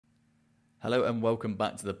Hello and welcome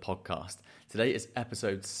back to the podcast. Today is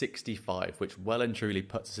episode 65, which well and truly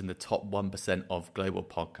puts us in the top 1% of global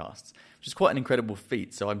podcasts, which is quite an incredible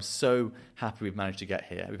feat. So I'm so happy we've managed to get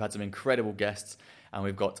here. We've had some incredible guests and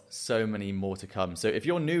we've got so many more to come. So if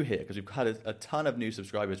you're new here, because we've had a ton of new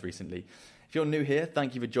subscribers recently, if you're new here,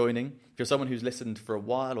 thank you for joining. If you're someone who's listened for a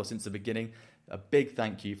while or since the beginning, a big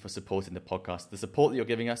thank you for supporting the podcast. The support that you're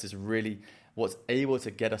giving us is really what's able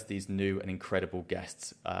to get us these new and incredible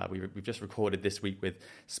guests. We've just recorded this week with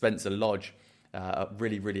Spencer Lodge, a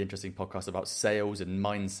really, really interesting podcast about sales and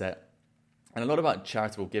mindset, and a lot about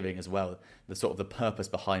charitable giving as well, the sort of the purpose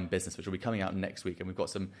behind business, which will be coming out next week. And we've got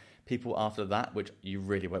some people after that, which you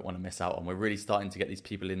really won't want to miss out on. We're really starting to get these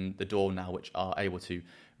people in the door now, which are able to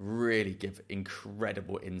really give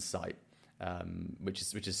incredible insight, which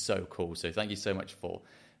is so cool. So thank you so much for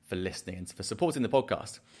listening and for supporting the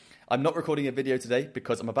podcast. I'm not recording a video today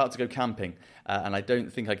because I'm about to go camping and I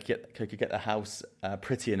don't think I could get the house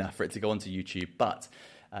pretty enough for it to go onto YouTube. But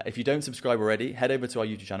if you don't subscribe already, head over to our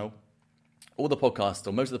YouTube channel. All the podcasts,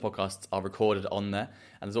 or most of the podcasts, are recorded on there,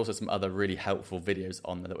 and there's also some other really helpful videos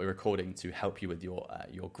on there that we're recording to help you with your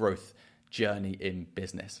growth journey in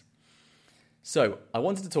business. So I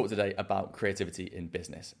wanted to talk today about creativity in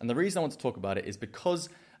business, and the reason I want to talk about it is because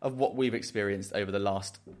of what we've experienced over the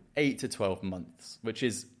last 8 to 12 months, which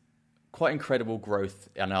is quite incredible growth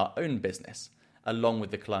in our own business, along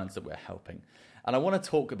with the clients that we're helping. And I want to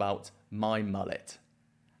talk about my mullet.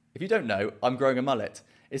 If you don't know, I'm growing a mullet.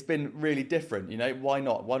 It's been really different, you know. Why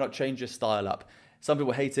not? Why not change your style up? Some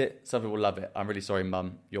people hate it, some people love it. I'm really sorry,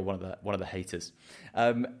 Mum. You're one of the haters.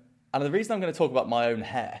 And the reason I'm going to talk about my own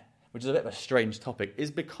hair, which is a bit of a strange topic,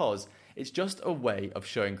 is because it's just a way of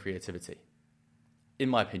showing creativity, in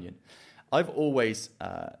my opinion. I've always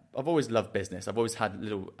loved business. I've always had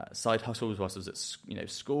little side hustles whilst I was at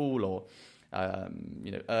school or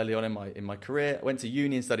early on in my career. I went to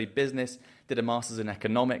uni and studied business, did a master's in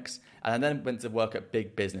economics, and then went to work at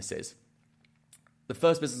big businesses. The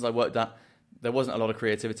first business I worked at, there wasn't a lot of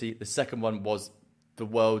creativity. The second one was the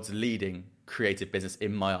world's leading creative business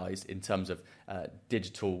in my eyes in terms of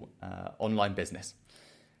digital online business.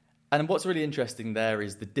 And what's really interesting there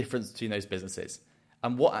is the difference between those businesses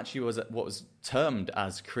and what was termed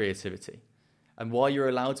as creativity, and why you're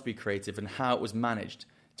allowed to be creative and how it was managed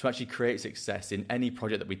to actually create success in any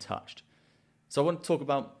project that we touched. So I want to talk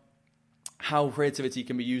about how creativity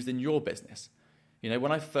can be used in your business. You know,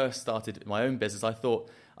 when I first started my own business, I thought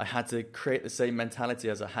I had to create the same mentality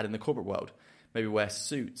as I had in the corporate world. Maybe wear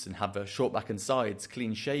suits and have a short back and sides,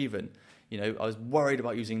 clean shaven. You know, I was worried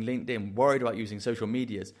about using LinkedIn, worried about using social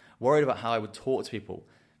medias, worried about how I would talk to people,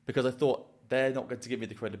 because I thought they're not going to give me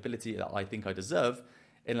the credibility that I think I deserve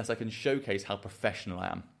unless I can showcase how professional I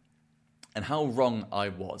am. And how wrong I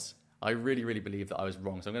was. I really, really believe that I was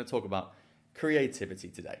wrong. So I'm going to talk about creativity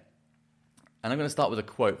today. And I'm going to start with a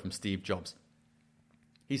quote from Steve Jobs.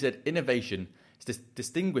 He said, "Innovation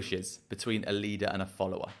distinguishes between a leader and a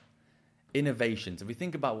follower." Innovations. If we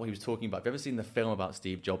think about what he was talking about, if you've ever seen the film about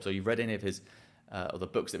Steve Jobs or you've read any of his or the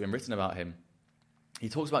books that have been written about him, he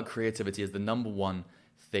talks about creativity as the number one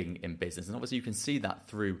thing in business. And obviously you can see that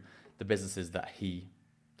through the businesses that he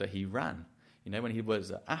ran. You know, when he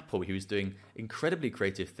was at Apple, he was doing incredibly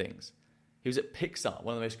creative things. He was at Pixar,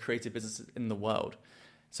 one of the most creative businesses in the world.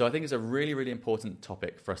 So I think it's a really, really important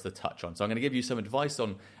topic for us to touch on. So I'm going to give you some advice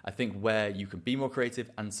on, I think, where you can be more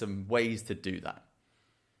creative and some ways to do that.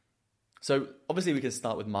 So obviously we can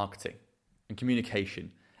start with marketing and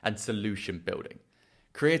communication and solution building.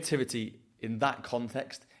 Creativity in that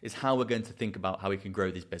context is how we're going to think about how we can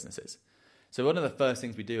grow these businesses. So one of the first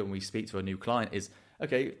things we do when we speak to a new client is,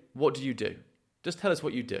 okay, what do you do? Just tell us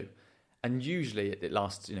what you do. And usually it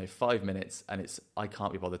lasts 5 minutes and I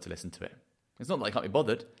can't be bothered to listen to it. It's not that I can't be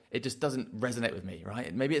bothered, it just doesn't resonate with me,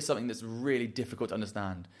 right? Maybe it's something that's really difficult to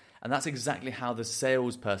understand. And that's exactly how the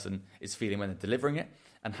salesperson is feeling when they're delivering it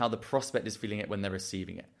and how the prospect is feeling it when they're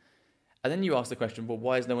receiving it. And then you ask the question, well,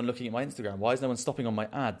 why is no one looking at my Instagram? Why is no one stopping on my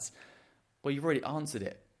ads? Well, you've already answered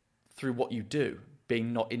it through what you do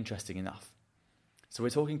being not interesting enough. So we're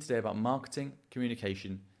talking today about marketing,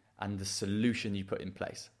 communication, and the solution you put in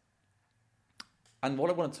place. And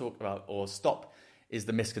what I want to talk about or stop is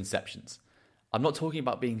the misconceptions. I'm not talking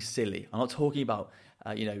about being silly. I'm not talking about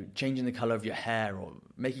changing the color of your hair or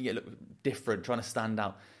making it look different, trying to stand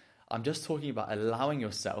out. I'm just talking about allowing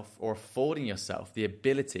yourself or affording yourself the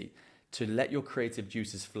ability to let your creative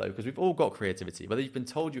juices flow, because we've all got creativity, whether you've been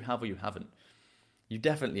told you have or you haven't. You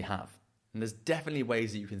definitely have. And there's definitely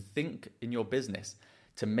ways that you can think in your business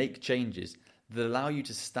to make changes that allow you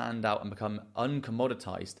to stand out and become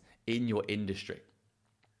uncommoditized in your industry.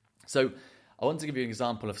 So I want to give you an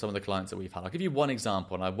example of some of the clients that we've had. I'll give you one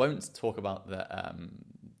example, and I won't talk about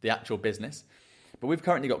the actual business, but we've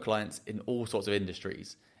currently got clients in all sorts of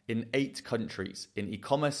industries, in 8 countries, in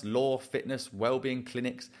e-commerce, law, fitness, well-being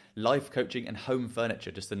clinics, life coaching, and home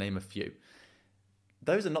furniture, just to name a few.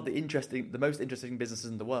 Those are not the most interesting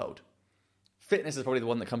businesses in the world. Fitness is probably the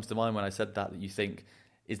one that comes to mind when I said that you think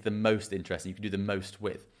is the most interesting, you can do the most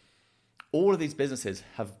with. All of these businesses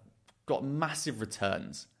have got massive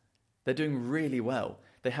returns. They're doing really well.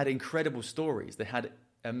 They had incredible stories. They had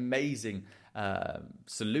amazing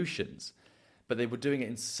solutions, but they were doing it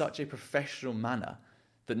in such a professional manner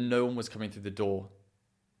that no one was coming through the door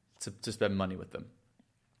to spend money with them.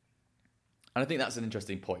 And I think that's an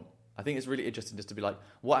interesting point. I think it's really interesting just to be like,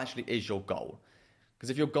 what actually is your goal? Because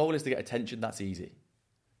if your goal is to get attention, that's easy.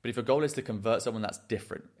 But if your goal is to convert someone, that's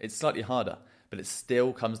different. It's slightly harder, but it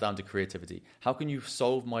still comes down to creativity. How can you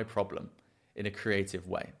solve my problem in a creative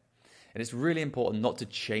way? And it's really important not to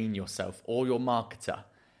chain yourself or your marketer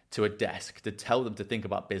to a desk to tell them to think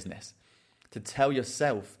about business, to tell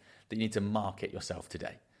yourself that you need to market yourself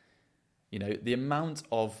today. You know, the amount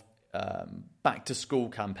of back to school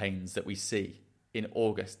campaigns that we see in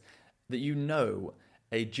August, that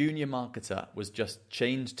a junior marketer was just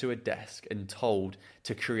chained to a desk and told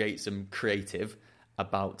to create some creative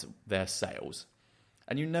about their sales.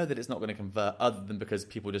 And you know that it's not going to convert other than because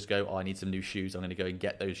people just go, oh, I need some new shoes, I'm going to go and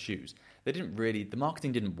get those shoes. The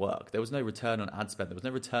marketing didn't work. There was no return on ad spend. There was no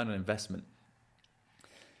return on investment.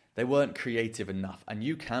 They weren't creative enough. And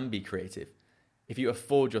you can be creative if you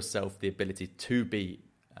afford yourself the ability to be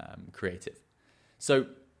creative. So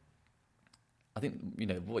I think,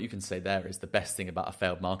 what you can say there is the best thing about a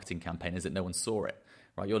failed marketing campaign is that no one saw it,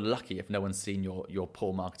 right? You're lucky if no one's seen your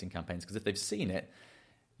poor marketing campaigns, because if they've seen it,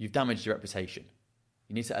 you've damaged your reputation.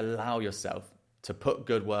 You need to allow yourself to put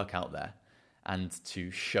good work out there and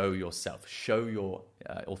to show yourself, show your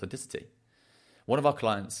authenticity. One of our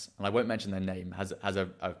clients, and I won't mention their name, has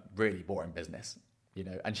a really boring business,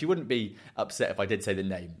 and she wouldn't be upset if I did say the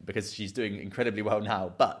name because she's doing incredibly well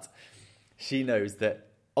now, but she knows that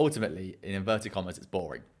ultimately, in inverted commas, it's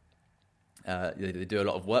boring. They do a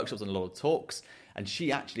lot of workshops and a lot of talks, and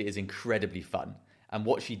she actually is incredibly fun. And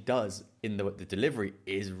what she does in the delivery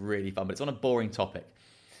is really fun, but it's on a boring topic.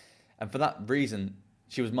 And for that reason,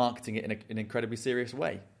 she was marketing it in an incredibly serious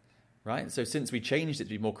way, right? So since we changed it to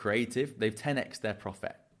be more creative, they've 10x'd their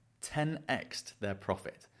profit. 10x'd their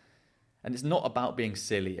profit. And it's not about being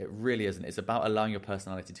silly. It really isn't. It's about allowing your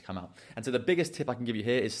personality to come out. And so the biggest tip I can give you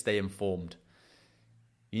here is stay informed.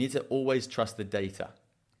 You need to always trust the data.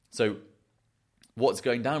 So what's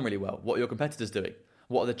going down really well? What are your competitors doing?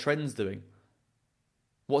 What are the trends doing?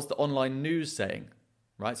 What's the online news saying?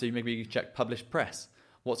 Right? So maybe you check published press.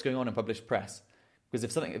 What's going on in published press? Because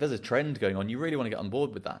if there's a trend going on, you really want to get on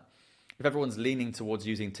board with that. If everyone's leaning towards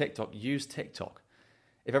using TikTok, use TikTok.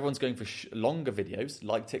 If everyone's going for longer videos,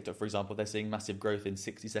 like TikTok, for example, they're seeing massive growth in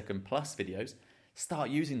 60-second plus videos,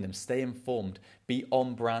 start using them. Stay informed. Be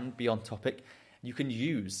on brand. Be on topic. You can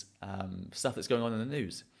use stuff that's going on in the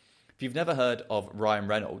news. If you've never heard of Ryan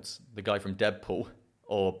Reynolds, the guy from Deadpool,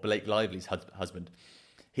 or Blake Lively's husband,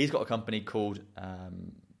 he's got a company called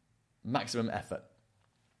Maximum Effort.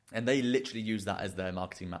 And they literally use that as their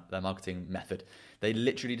marketing method. They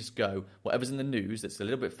literally just go, whatever's in the news that's a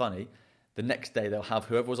little bit funny, the next day they'll have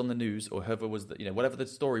whoever was on the news or whoever was, whatever the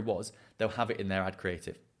story was, they'll have it in their ad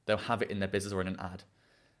creative. They'll have it in their business or in an ad.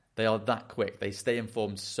 They are that quick. They stay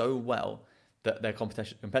informed so well that their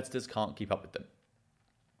competitors can't keep up with them.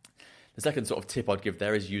 The second sort of tip I'd give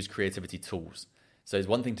there is use creativity tools. So it's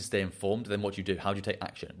one thing to stay informed, then what do you do? How do you take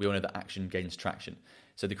action? We all know that action gains traction.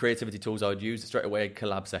 So the creativity tools I would use straight away,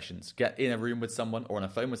 collab sessions. Get in a room with someone or on a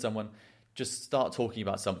phone with someone, just start talking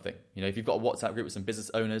about something. If you've got a WhatsApp group with some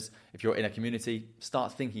business owners, if you're in a community,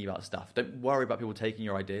 start thinking about stuff. Don't worry about people taking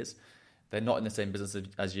your ideas. They're not in the same business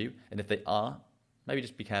as you. And if they are, maybe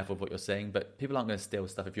just be careful of what you're saying, but people aren't going to steal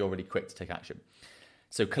stuff if you're really quick to take action.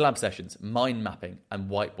 So collab sessions, mind mapping, and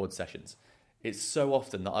whiteboard sessions. It's so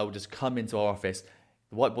often that I will just come into our office,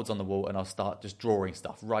 the whiteboard's on the wall, and I'll start just drawing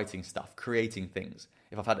stuff, writing stuff, creating things.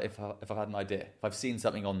 If I've had an idea, if I've seen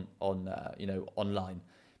something on online,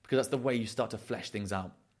 because that's the way you start to flesh things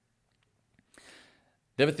out.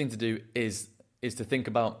 The other thing to do is to think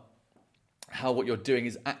about how what you're doing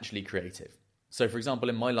is actually creative. So, for example,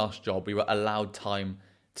 in my last job, we were allowed time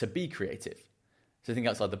to be creative. So think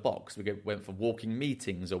outside the box. We went for walking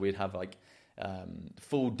meetings, or we'd have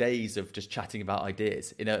full days of just chatting about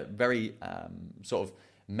ideas in a very sort of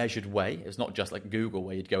measured way. It's not just like Google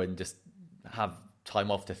where you'd go and just have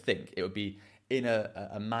time off to think. It would be in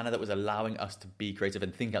a manner that was allowing us to be creative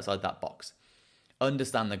and think outside that box.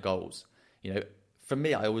 Understand the goals. For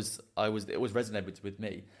me, it always resonated with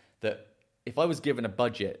me that if I was given a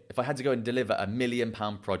budget, if I had to go and deliver £1 million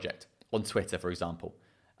project on Twitter, for example,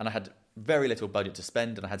 and I had very little budget to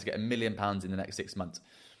spend and I had to get £1 million in the next 6 months,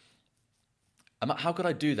 how could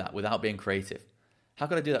I do that without being creative? How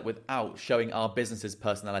could I do that without showing our business's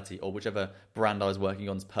personality or whichever brand I was working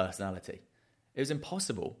on's personality? It was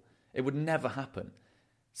impossible. It would never happen.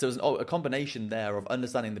 So there's a combination there of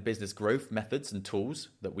understanding the business growth methods and tools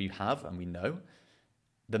that we have and we know,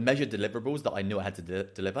 the measured deliverables that I knew I had to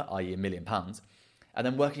deliver, i.e. £1 million, and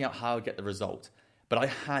then working out how I get the result. But I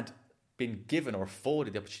had been given or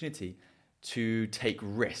afforded the opportunity to take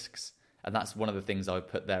risks. And that's one of the things I would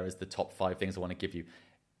put there as the top 5 things I want to give you.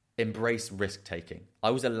 Embrace risk taking.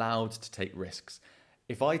 I was allowed to take risks.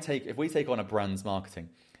 If we take on a brand's marketing,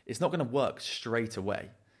 it's not going to work straight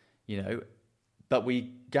away, but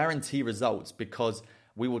we guarantee results because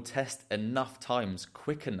we will test enough times,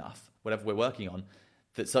 quick enough, whatever we're working on,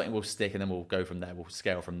 that something will stick and then we'll go from there, we'll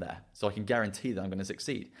scale from there. So I can guarantee that I'm going to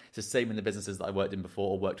succeed. It's the same in the businesses that I worked in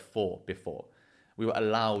before or worked for before. We were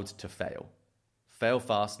allowed to fail. Fail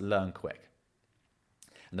fast, learn quick.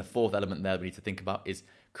 And the 4th element there we need to think about is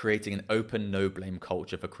creating an open, no blame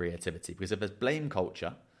culture for creativity. Because if there's blame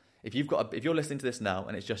culture, if you're listening to this now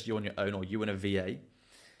and it's just you on your own or you and a VA,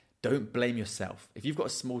 don't blame yourself. If you've got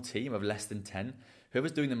a small team of less than 10,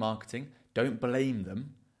 whoever's doing the marketing, don't blame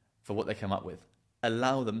them for what they come up with.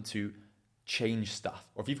 Allow them to change stuff.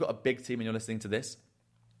 Or if you've got a big team and you're listening to this,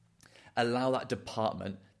 allow that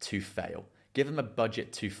department to fail. Give them a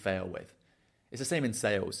budget to fail with. It's the same in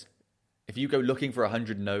sales. If you go looking for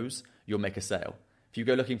 100 no's, you'll make a sale. If you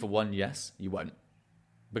go looking for 1 yes, you won't.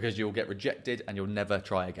 Because you'll get rejected and you'll never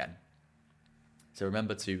try again. So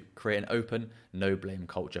remember to create an open, no blame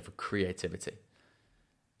culture for creativity.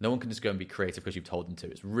 No one can just go and be creative because you've told them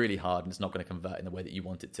to. It's really hard and it's not going to convert in the way that you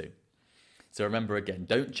want it to. So remember again,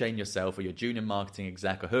 don't chain yourself or your junior marketing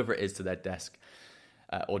exec or whoever it is to their desk,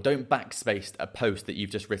 or don't backspace a post that you've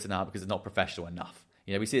just written out because it's not professional enough.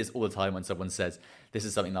 We see this all the time when someone says, this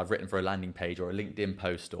is something that I've written for a landing page or a LinkedIn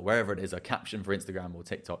post or wherever it is, a caption for Instagram or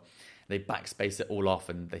TikTok. They backspace it all off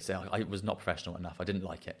and they say, it was not professional enough. I didn't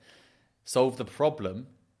like it. Solve the problem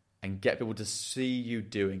and get people to see you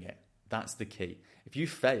doing it. That's the key. If you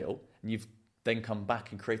fail and you've then come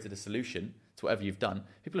back and created a solution to whatever you've done,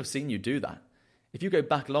 people have seen you do that. If you go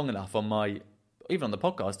back long enough even on the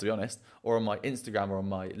podcast, to be honest, or on my Instagram or on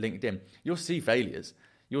my LinkedIn, you'll see failures.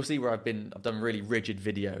 You'll see where I've done really rigid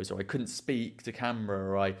videos, or I couldn't speak to camera,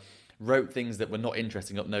 or I wrote things that were not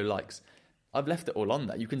interesting, got no likes. I've left it all on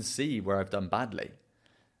there. You can see where I've done badly.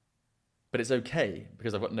 But it's okay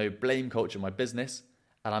because I've got no blame culture in my business,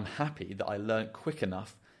 and I'm happy that I learned quick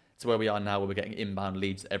enough to where we are now, where we're getting inbound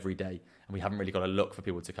leads every day, and we haven't really got to look for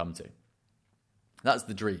people to come to. That's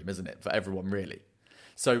the dream, isn't it, for everyone, really?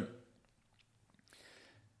 So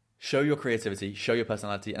show your creativity, show your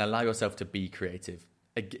personality, and allow yourself to be creative.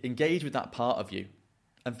 Engage with that part of you,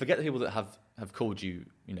 and forget the people that have called you,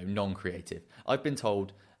 non-creative. I've been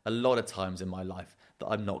told a lot of times in my life that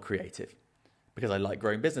I'm not creative because I like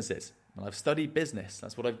growing businesses. And I've studied business.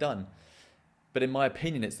 That's what I've done. But in my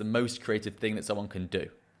opinion, it's the most creative thing that someone can do.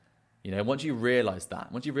 Once you realize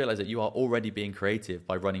that you are already being creative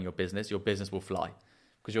by running your business will fly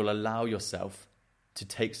because you'll allow yourself to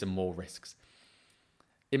take some more risks.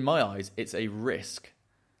 In my eyes, it's a risk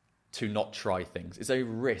to not try things. It's a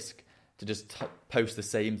risk to just post the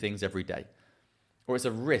same things every day. Or it's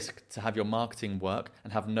a risk to have your marketing work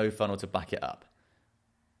and have no funnel to back it up.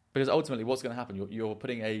 Because ultimately, what's going to happen? You're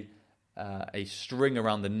putting a string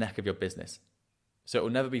around the neck of your business. So it will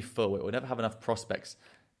never be full. It will never have enough prospects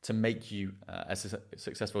to make you as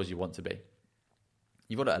successful as you want to be.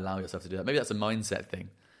 You've got to allow yourself to do that. Maybe that's a mindset thing.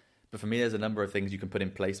 But for me, there's a number of things you can put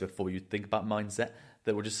in place before you think about mindset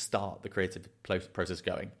that will just start the creative process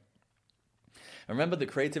going. And remember that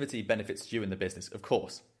creativity benefits you in the business, of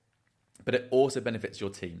course, but it also benefits your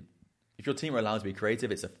team. If your team are allowed to be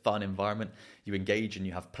creative, it's a fun environment, you engage and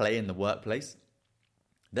you have play in the workplace,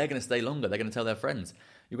 they're going to stay longer. They're going to tell their friends.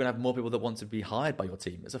 You're going to have more people that want to be hired by your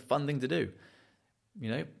team. It's a fun thing to do,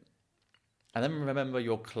 And then remember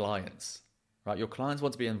your clients, right? Your clients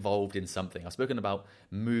want to be involved in something. I've spoken about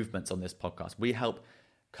movements on this podcast. We help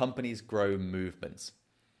companies grow movements,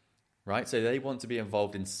 right? So they want to be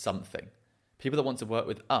involved in something. People that want to work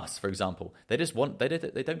with us, for example, they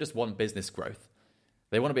don't just want business growth.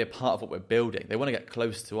 They want to be a part of what we're building. They want to get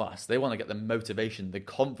close to us. They want to get the motivation, the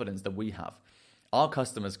confidence that we have. Our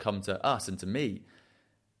customers come to us and to me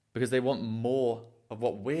because they want more of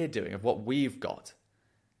what we're doing, of what we've got.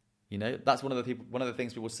 That's one of the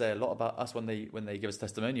things people say a lot about us when they give us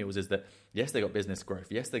testimonials is that, yes, they got business growth.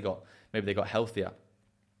 Yes, maybe they got healthier.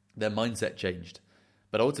 Their mindset changed.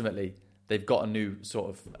 But ultimately, they've got a new sort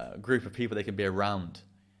of group of people they can be around.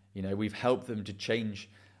 We've helped them to change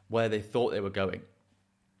where they thought they were going.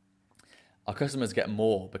 Our customers get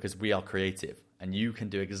more because we are creative, and you can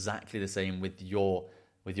do exactly the same with your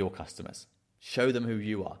customers. Show them who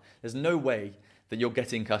you are. There's no way that you're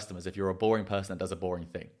getting customers if you're a boring person that does a boring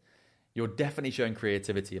thing. You're definitely showing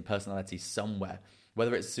creativity and personality somewhere,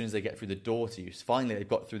 whether it's as soon as they get through the door to you. Finally, they've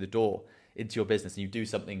got through the door into your business and you do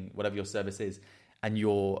something, whatever your service is, and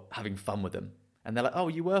you're having fun with them. And they're like, oh,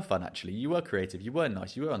 you were fun, actually. You were creative. You were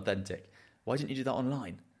nice. You were authentic. Why didn't you do that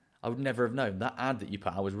online? I would never have known. That ad that you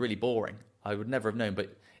put out was really boring. I would never have known,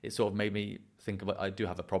 but it sort of made me think about, I do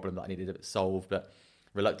have a problem that I needed to solve, but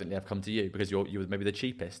reluctantly I've come to you because you were maybe the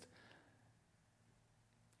cheapest.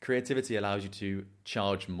 Creativity allows you to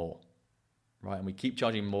charge more, right? And we keep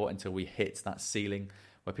charging more until we hit that ceiling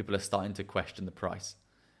where people are starting to question the price.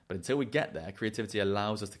 But until we get there, creativity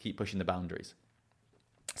allows us to keep pushing the boundaries.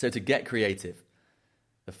 So to get creative,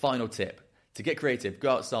 the final tip, to get creative,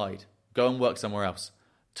 go outside, go and work somewhere else,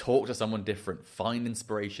 talk to someone different, find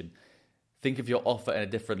inspiration, think of your offer in a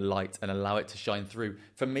different light and allow it to shine through.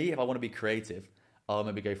 For me, if I want to be creative, I'll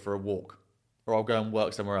maybe go for a walk, or I'll go and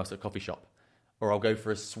work somewhere else at a coffee shop, or I'll go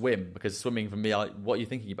for a swim, because swimming for me, what are you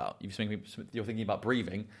thinking about? You're thinking about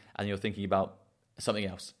breathing and you're thinking about something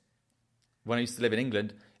else. When I used to live in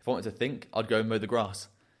England, if I wanted to think, I'd go and mow the grass,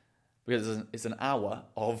 because it's an hour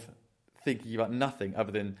of thinking about nothing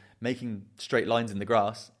other than making straight lines in the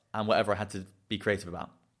grass and whatever I had to be creative about.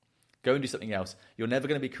 Go and do something else. You're never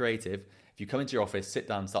going to be creative if you come into your office, sit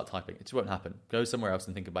down and start typing. It just won't happen. Go somewhere else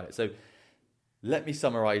and think about it. So let me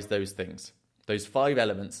summarize those things. Those 5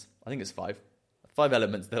 elements, I think it's 5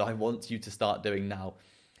 elements that I want you to start doing now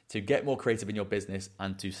to get more creative in your business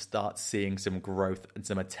and to start seeing some growth and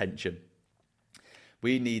some attention.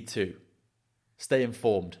 We need to stay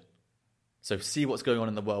informed. So see what's going on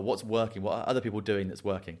in the world, what's working, what are other people doing that's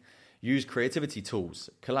working. Use creativity tools,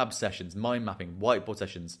 collab sessions, mind mapping, whiteboard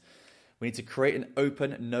sessions. We need to create an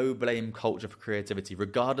open, no-blame culture for creativity,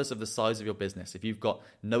 regardless of the size of your business. If you've got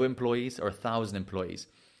no employees or 1,000 employees,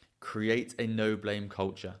 create a no-blame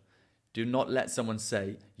culture. Do not let someone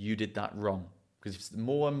say you did that wrong, because the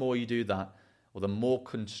more and more you do that, or the more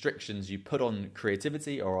constrictions you put on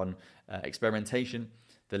creativity or on experimentation,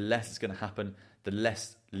 the less it's going to happen, the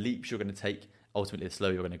less leaps you're going to take, ultimately the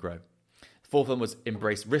slower you're going to grow. The 4th one was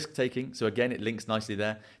embrace risk-taking. So again, it links nicely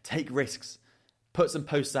there. Take risks. Put some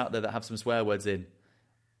posts out there that have some swear words in.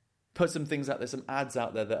 Put some things out there, some ads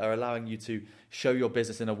out there that are allowing you to show your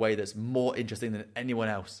business in a way that's more interesting than anyone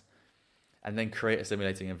else. And then create a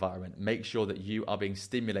stimulating environment. Make sure that you are being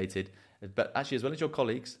stimulated, but actually as well as your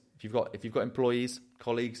colleagues, if you've got employees,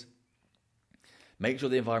 colleagues, make sure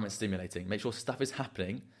the environment's stimulating. Make sure stuff is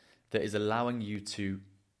happening that is allowing you to,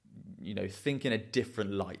 think in a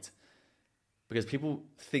different light. Because people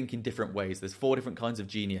think in different ways. There's 4 different kinds of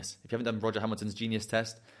genius. If you haven't done Roger Hamilton's genius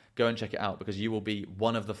test, go and check it out, because you will be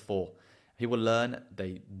one of the 4. People learn,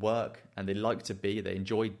 they work, and they they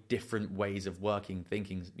enjoy different ways of working,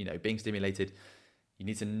 thinking, being stimulated. You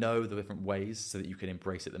need to know the different ways so that you can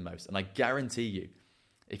embrace it the most. And I guarantee you,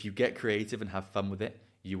 if you get creative and have fun with it,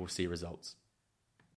 you will see results.